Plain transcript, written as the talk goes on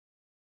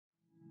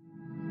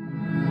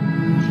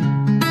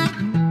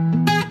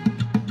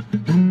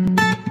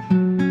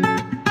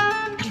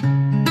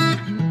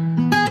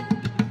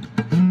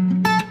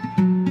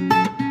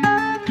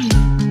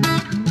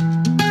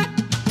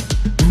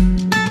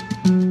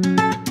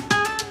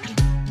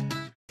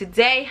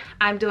today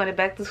I'm doing a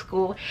back to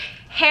school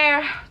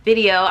hair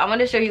video. I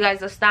want to show you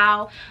guys a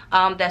style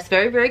that's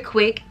very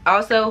quick. I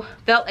also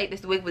felt like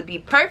this wig would be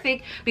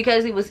perfect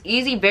because it was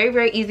easy,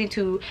 very easy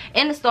to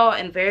install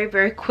and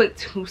very quick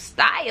to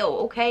style.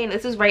 Okay, and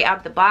this is right out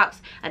of the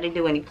box. I didn't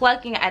do any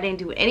plucking, I didn't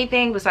do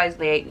anything besides,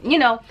 like, you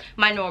know,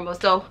 my normal.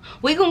 So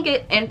we're gonna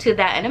get into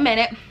that in a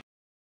minute.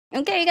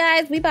 Okay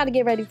guys, we about to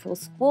get ready for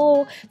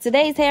school.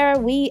 Today's hair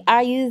we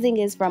are using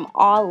is from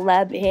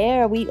Allove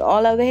hair. We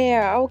all over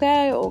here.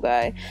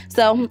 Okay.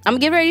 So I'm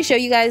getting ready to show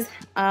you guys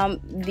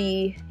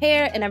the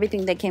hair and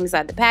everything that came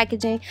inside the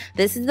packaging.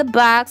 This is the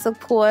box, of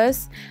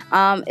course.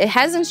 It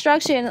has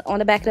instruction on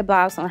the back of the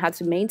box on how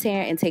to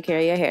maintain and take care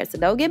of your hair. So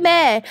don't get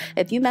mad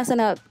if you messing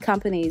up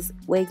companies'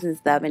 wigs and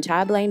stuff and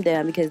try to blame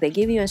them because they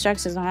give you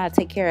instructions on how to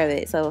take care of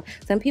it. So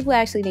some people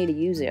actually need to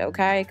use it,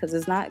 okay? Because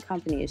it's not a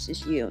company, it's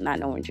just you not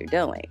knowing what you're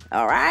doing.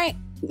 All right,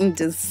 I'm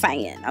just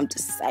saying.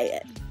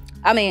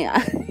 I mean,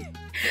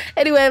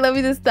 anyway, let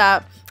me just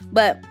stop.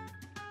 But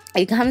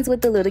it comes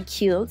with the little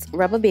cute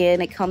rubber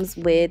band. It comes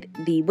with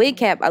the wig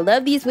cap. I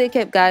love these wig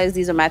cap, guys.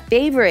 These are my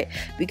favorite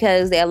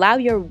because they allow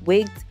they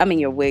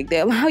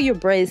allow your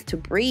braids to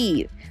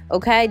breathe.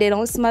 Okay, they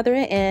don't smother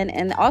it in.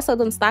 And also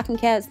them stocking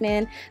caps,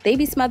 man, they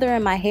be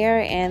smothering my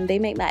hair and they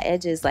make my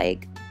edges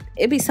like,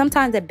 it be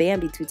sometimes that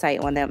band be too tight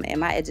on them and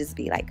my edges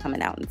be like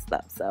coming out and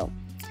stuff. So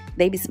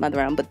they be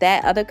smothering. But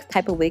that other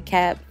type of wig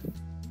cap,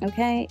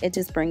 okay, it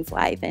just brings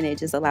life and it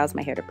just allows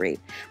my hair to breathe.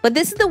 But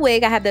this is the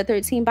wig. I have the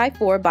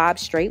 13x4 bob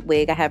straight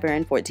wig. I have her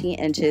in 14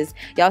 inches.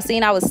 Y'all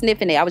seen I was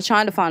sniffing it. I was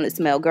trying to find the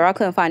smell. Girl, I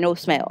couldn't find no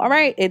smell. All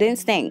right, it didn't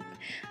stink.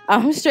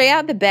 Straight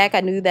out the back, I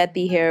knew that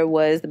the hair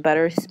was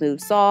butter smooth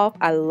soft.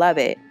 I love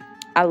it.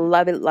 I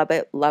love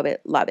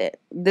it.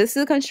 This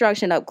is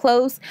construction up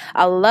close.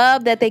 I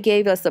love that they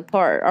gave us a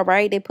part. All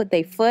right, they put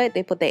their foot,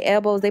 they put their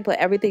elbows, they put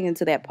everything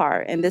into that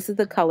part. And this is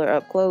the color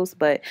up close.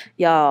 But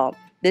y'all,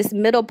 this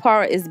middle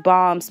part is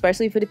bomb,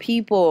 especially for the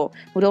people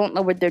who don't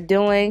know what they're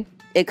doing.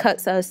 It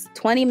cuts us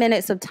 20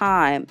 minutes of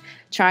time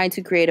trying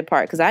to create a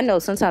part. Because I know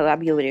sometimes I'll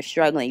be over there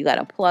struggling. You got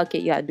to pluck it.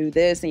 You got to do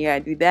this and you got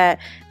to do that.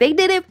 They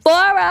did it for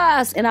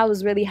us. And I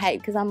was really hyped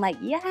because I'm like,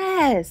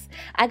 yes.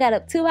 I got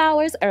up 2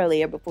 hours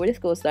earlier before the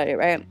school started,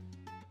 right?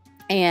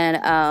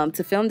 And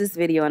to film this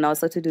video and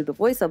also to do the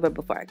voiceover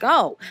before I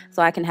go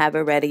so I can have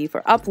it ready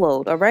for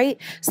upload. All right,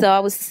 so I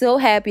was so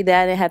happy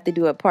that I didn't have to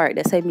do a part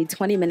that saved me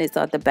 20 minutes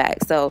off the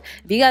back. So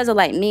if you guys are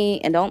like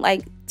me and don't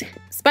like,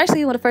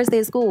 especially on the first day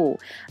of school,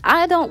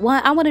 I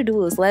want to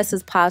do as less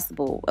as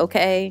possible.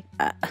 Okay,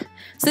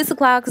 6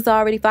 o'clock is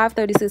already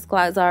 5:30. 6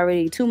 o'clock is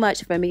already too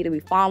much for me to be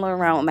following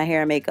around with my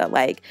hair and makeup.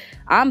 Like,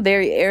 I'm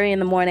very airy in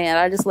the morning and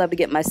I just love to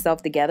get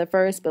myself together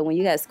first. But when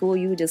you got school,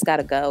 you just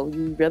gotta go.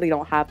 You really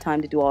don't have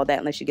time to do all that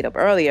unless you get up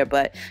earlier.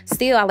 But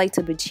still, I like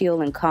to be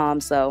chill and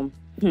calm. So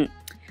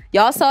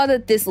y'all saw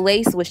that this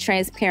lace was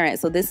transparent.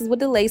 So this is what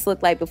the lace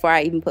looked like before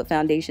I even put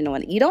foundation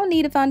on it. You don't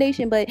need a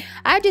foundation, but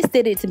I just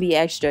did it to be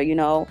extra, you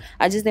know.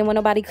 I just didn't want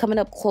nobody coming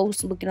up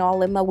close looking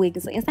all in my wig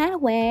and saying, is that a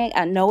wig?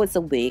 I know it's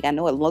a wig. I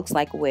know it looks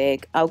like a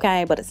wig,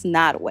 okay, but it's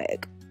not a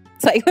wig.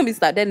 So let me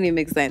stop. That didn't even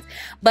make sense.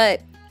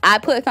 But I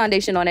put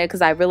foundation on it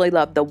because I really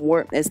love the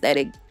warmth that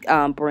it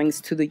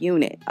brings to the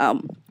unit.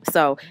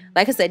 So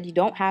like I said, you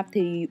don't have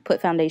to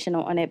put foundation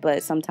on it,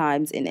 but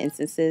sometimes in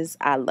instances,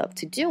 I love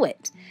to do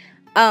it.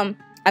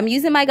 I'm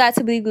using my Got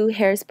to Be Glue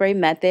hairspray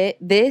method.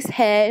 This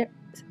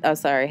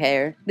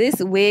this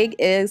wig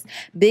is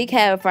big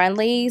head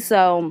friendly,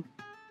 so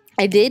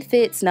it did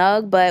fit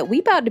snug, but we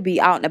about to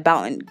be out and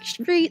about in the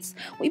streets.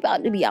 We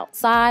about to be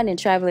outside and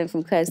traveling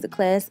from class to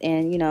class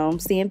and, you know,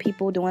 seeing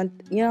people doing,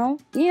 you know,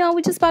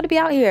 we just about to be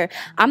out here.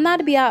 I'm not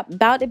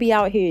about to be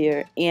out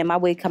here and my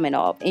wig coming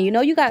off. And you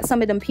know, you got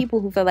some of them people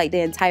who feel like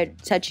they're entitled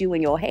to touch you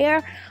in your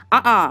hair.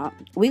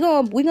 We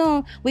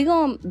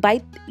gonna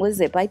bite, what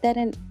is it? Bite that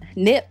in?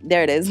 Nip,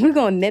 there it is. We're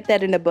gonna nip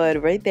that in the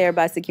bud right there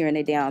by securing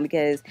it down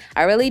because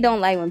I really don't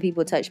like when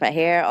people touch my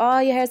hair. Oh,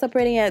 your hair's so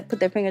pretty, and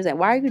put their fingers in.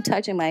 Why are you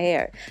touching my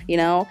hair? You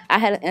know, I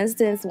had an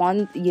instance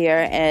one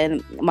year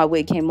and my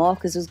wig came off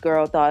because this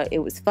girl thought it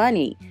was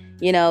funny,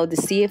 you know, to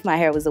see if my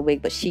hair was a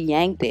wig, but she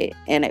yanked it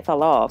and it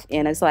fell off.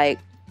 And it's like,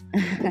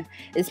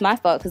 it's my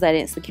fault because I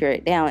didn't secure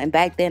it down. And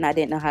back then I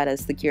didn't know how to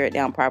secure it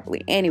down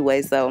properly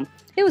anyway, so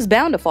it was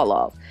bound to fall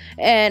off.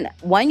 And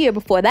 1 year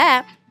before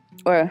that,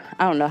 or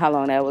I don't know how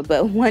long that was,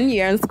 but 1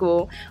 year in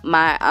school,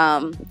 my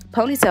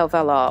ponytail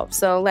fell off.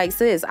 So, like,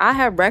 sis, I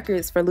have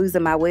records for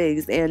losing my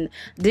wigs, and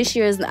this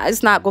year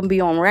it's not going to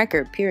be on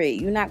record, period.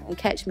 You're not going to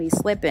catch me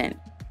slipping,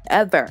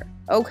 ever,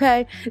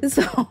 okay?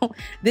 So,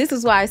 this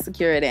is why I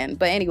secure it in.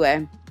 But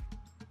anyway,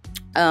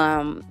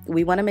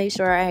 we want to make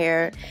sure our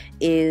hair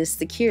is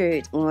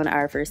secured on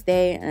our first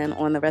day and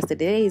on the rest of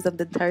the days of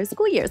the entire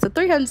school year. So,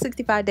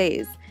 365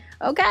 days.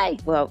 Okay,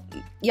 well,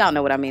 y'all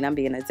know what I mean. I'm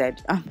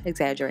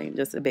exaggerating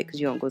just a bit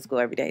because you don't go to school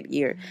every day of the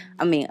year.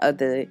 I mean, of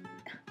the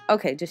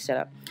Okay, just shut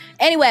up.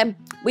 Anyway,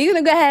 we're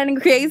gonna go ahead and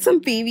create some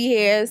baby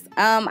hairs.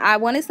 I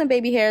wanted some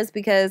baby hairs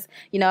because,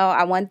 you know,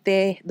 I want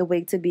the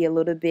wig to be a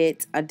little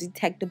bit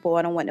undetectable.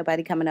 I don't want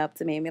nobody coming up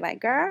to me and be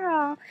like,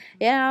 girl,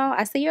 you know,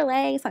 I see your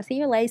legs, I see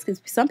your legs.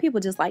 Because some people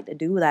just like to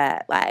do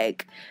that.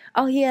 Like,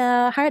 oh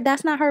yeah,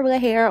 that's not her real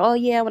hair. Oh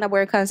yeah, when I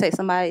wear contacts,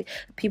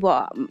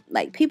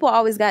 people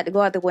always got to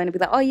go out the way and be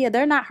like, oh yeah,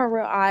 they're not her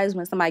real eyes.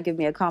 When somebody give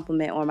me a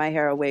compliment on my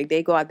hair or wig,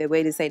 they go out their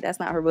way to say that's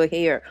not her real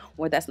hair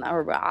or that's not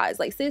her real eyes.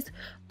 Like, sis,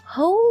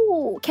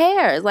 who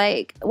cares?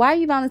 Like, why are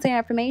you volunteering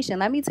information?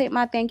 Let me take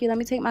my thank you, let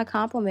me take my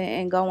compliment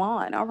and go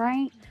on. All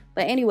right.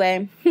 But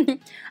anyway,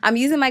 I'm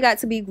using my Got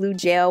To Be Glue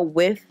gel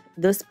with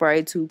the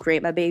spray to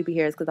create my baby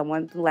hairs because I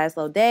want them to last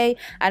all day.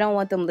 I don't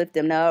want them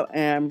lifting up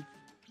and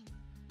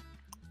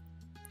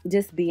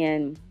just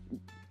being,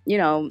 you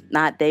know,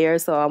 not there.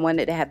 So I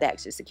wanted to have the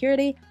extra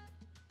security,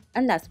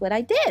 and that's what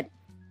I did.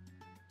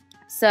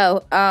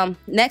 So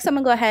next I'm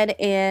gonna go ahead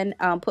and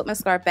put my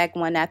scarf back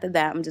on. After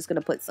that, I'm just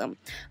gonna put some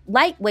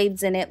light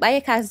waves in it.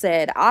 Like I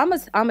said, I'm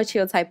a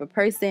chill type of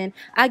person.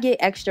 I get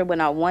extra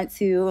when I want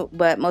to,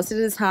 but most of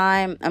the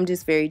time I'm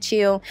just very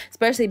chill.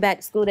 Especially back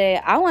to school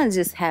day, I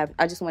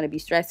just want to be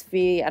stress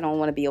free. I don't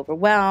want to be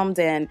overwhelmed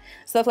and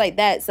stuff like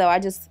that. So I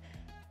just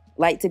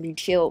like to be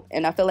chill,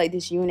 and I feel like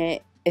this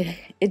unit,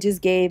 it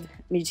just gave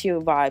me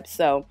chill vibes.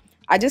 So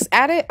I just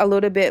added a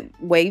little bit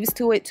waves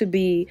to it to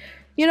be,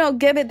 you know,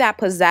 give it that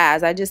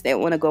pizzazz. I just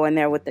didn't want to go in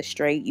there with the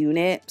straight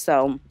unit.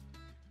 So,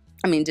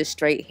 I mean, just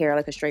straight hair,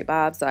 like a straight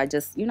bob. So I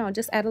just, you know,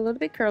 just add a little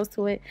bit curls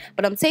to it.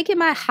 But I'm taking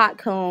my hot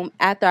comb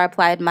after I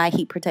applied my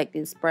heat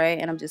protecting spray,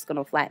 and I'm just going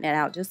to flatten it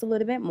out just a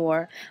little bit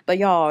more. But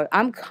y'all,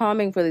 I'm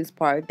coming for this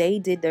part. They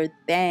did their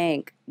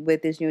thing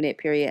with this unit,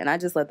 period. And I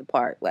just love the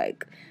part.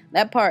 Like,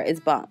 that part is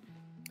bomb.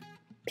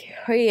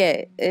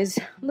 Period.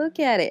 Look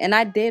at it. And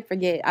I did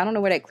forget, I don't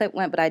know where that clip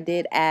went, but I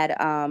did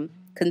add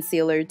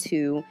concealer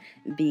to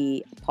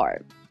the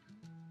part.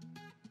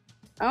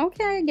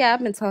 Okay, yeah, I've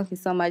been talking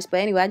so much, but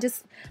anyway, I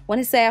just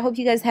want to say I hope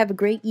you guys have a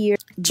great year.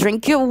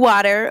 Drink your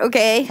water,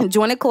 okay?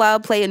 Join a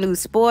club, play a new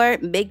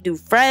sport, make new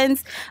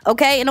friends,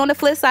 okay? And on the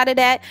flip side of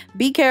that,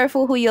 be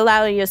careful who you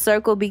allow in your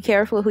circle. Be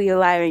careful who you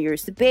allow in your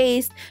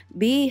space.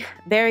 Be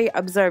very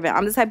observant.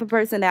 I'm the type of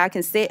person that I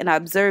can sit and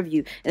observe you.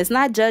 And it's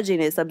not judging,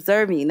 it's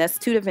observing. That's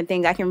two different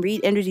things. I can read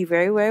energy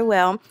very, very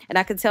well, and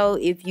I can tell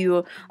if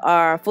you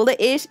are full of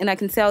ish, and I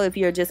can tell if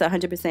you're just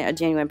 100% a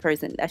genuine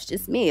person. That's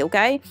just me,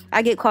 okay?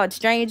 I get called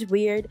strange,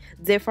 weird,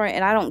 different,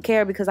 and I don't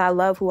care because I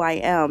love who I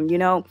am, you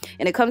know.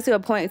 And it comes to a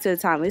point to the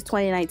time, it's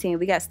 2019,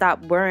 we got to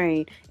stop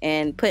worrying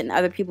and putting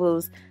other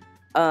people's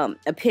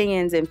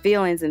opinions and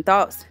feelings and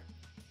thoughts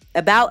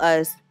about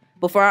us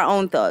before our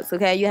own thoughts,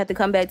 okay? You have to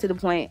come back to the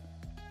point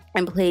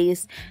and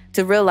place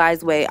to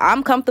realize, wait,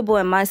 I'm comfortable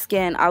in my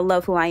skin, I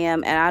love who I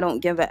am, and I don't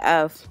give a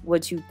F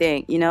what you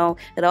think, you know.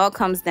 It all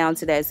comes down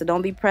to that. So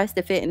don't be pressed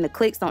to fit in the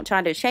cliques. Don't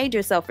try to change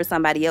yourself for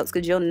somebody else,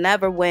 because you'll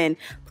never win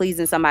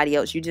pleasing somebody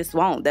else. You just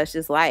won't. That's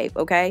just life,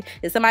 okay?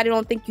 If somebody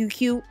don't think you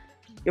cute,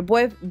 your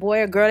boy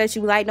or girl that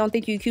you like don't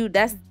think you cute,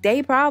 that's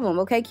their problem,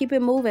 okay? Keep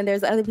it moving.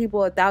 There's other people,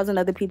 1,000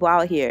 other people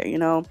out here, you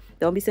know.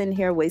 Don't be sitting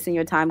here wasting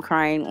your time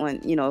crying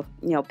on, you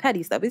know,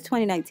 petty stuff. It's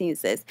 2019,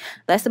 sis.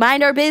 Let's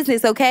mind our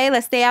business, okay?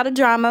 Let's stay out of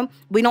drama.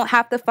 We don't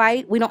have to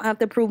fight. We don't have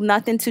to prove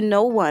nothing to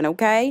no one,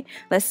 okay?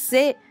 Let's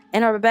sit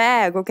in our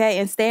bag, okay?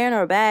 And stay in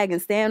our bag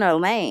and stay in our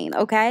lane,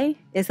 okay?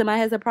 If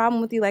somebody has a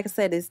problem with you, like I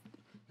said,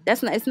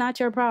 it's not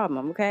your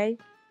problem, okay?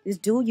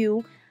 Just do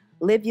you.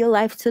 Live your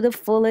life to the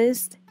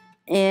fullest.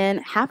 And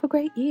have a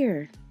great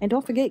year. And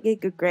don't forget,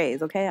 get good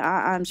grades, okay?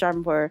 I'm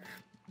striving for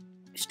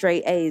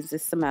straight A's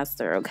this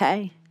semester,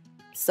 okay?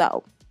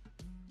 So,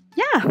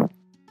 yeah.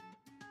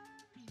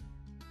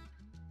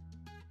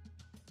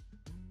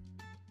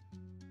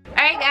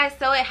 Alright guys,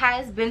 so it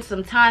has been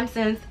some time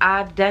since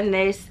I've done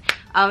this.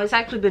 It's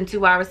actually been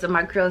 2 hours, so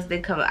my curls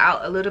did come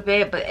out a little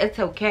bit, but it's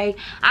okay.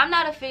 I'm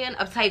not a fan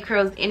of tight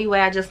curls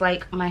anyway. I just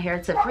like my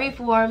hair to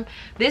freeform.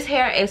 This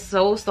hair is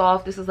so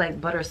soft. This is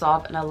like butter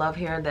soft, and I love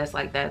hair that's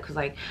like that, because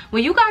like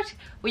when you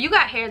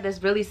got hair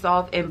that's really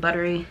soft and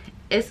buttery,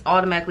 it's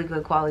automatically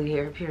good quality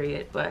hair,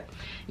 period. But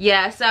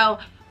yeah, so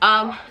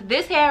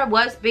this hair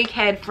was big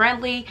head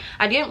friendly.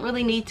 I didn't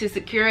really need to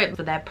secure it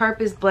for that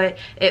purpose, but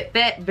it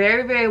fit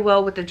very, very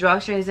well with the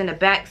drawstrings in the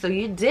back, so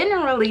you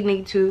didn't really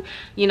need to,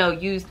 you know,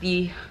 use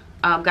the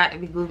Got To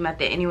Be Glue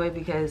method anyway,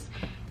 because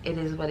it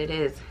is what it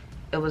is.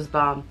 It was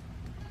bomb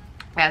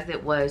as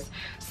it was.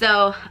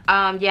 So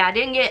yeah, I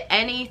didn't get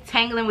any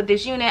tangling with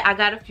this unit. I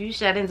got a few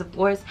shed-ins, of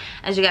course.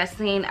 As you guys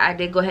seen, I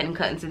did go ahead and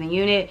cut into the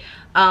unit.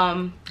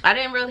 I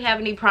didn't really have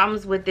any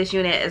problems with this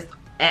unit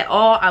at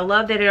all. I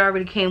love that it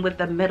already came with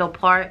the middle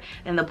part,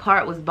 and the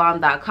part was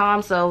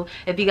bomb.com. So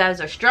if you guys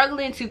are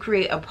struggling to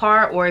create a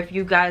part, or if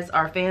you guys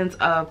are fans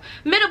of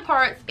middle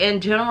parts in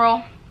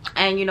general,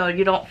 and you know,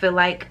 you don't feel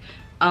like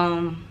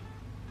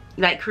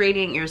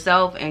creating it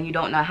yourself and you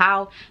don't know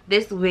how,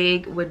 this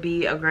wig would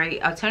be a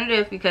great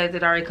alternative because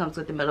it already comes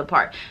with the middle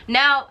part.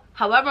 Now,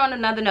 however, on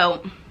another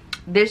note,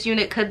 this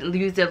unit could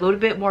use a little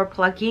bit more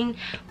plucking,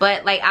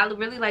 but like I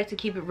really like to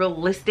keep it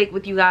realistic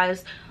with you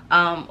guys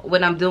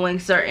when I'm doing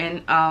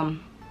certain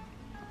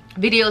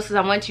videos, because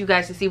I want you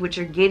guys to see what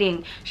you're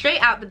getting straight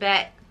out the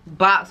back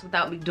box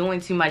without me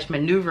doing too much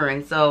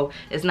maneuvering. So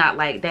it's not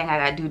like, dang, I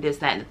gotta do this,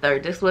 that, and the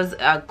third. This was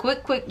a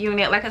quick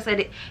unit. Like I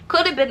said, it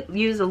could have been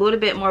used a little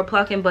bit more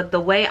plucking, but the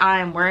way I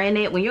am wearing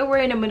it, when you're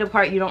wearing the middle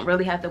part, you don't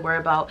really have to worry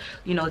about,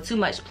 you know, too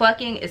much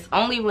plucking. It's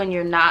only when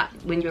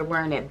you're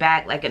wearing it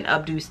back like an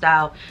updo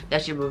style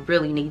that you would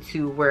really need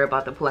to worry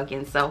about the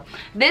plucking. So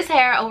this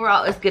hair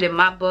overall is good in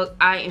my book.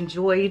 I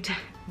enjoyed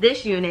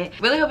this unit.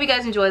 Really hope you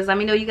guys enjoyed this. Let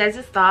me know you guys'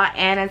 thought,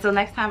 and until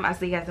next time, I'll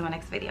see you guys in my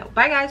next video.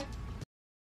 Bye guys.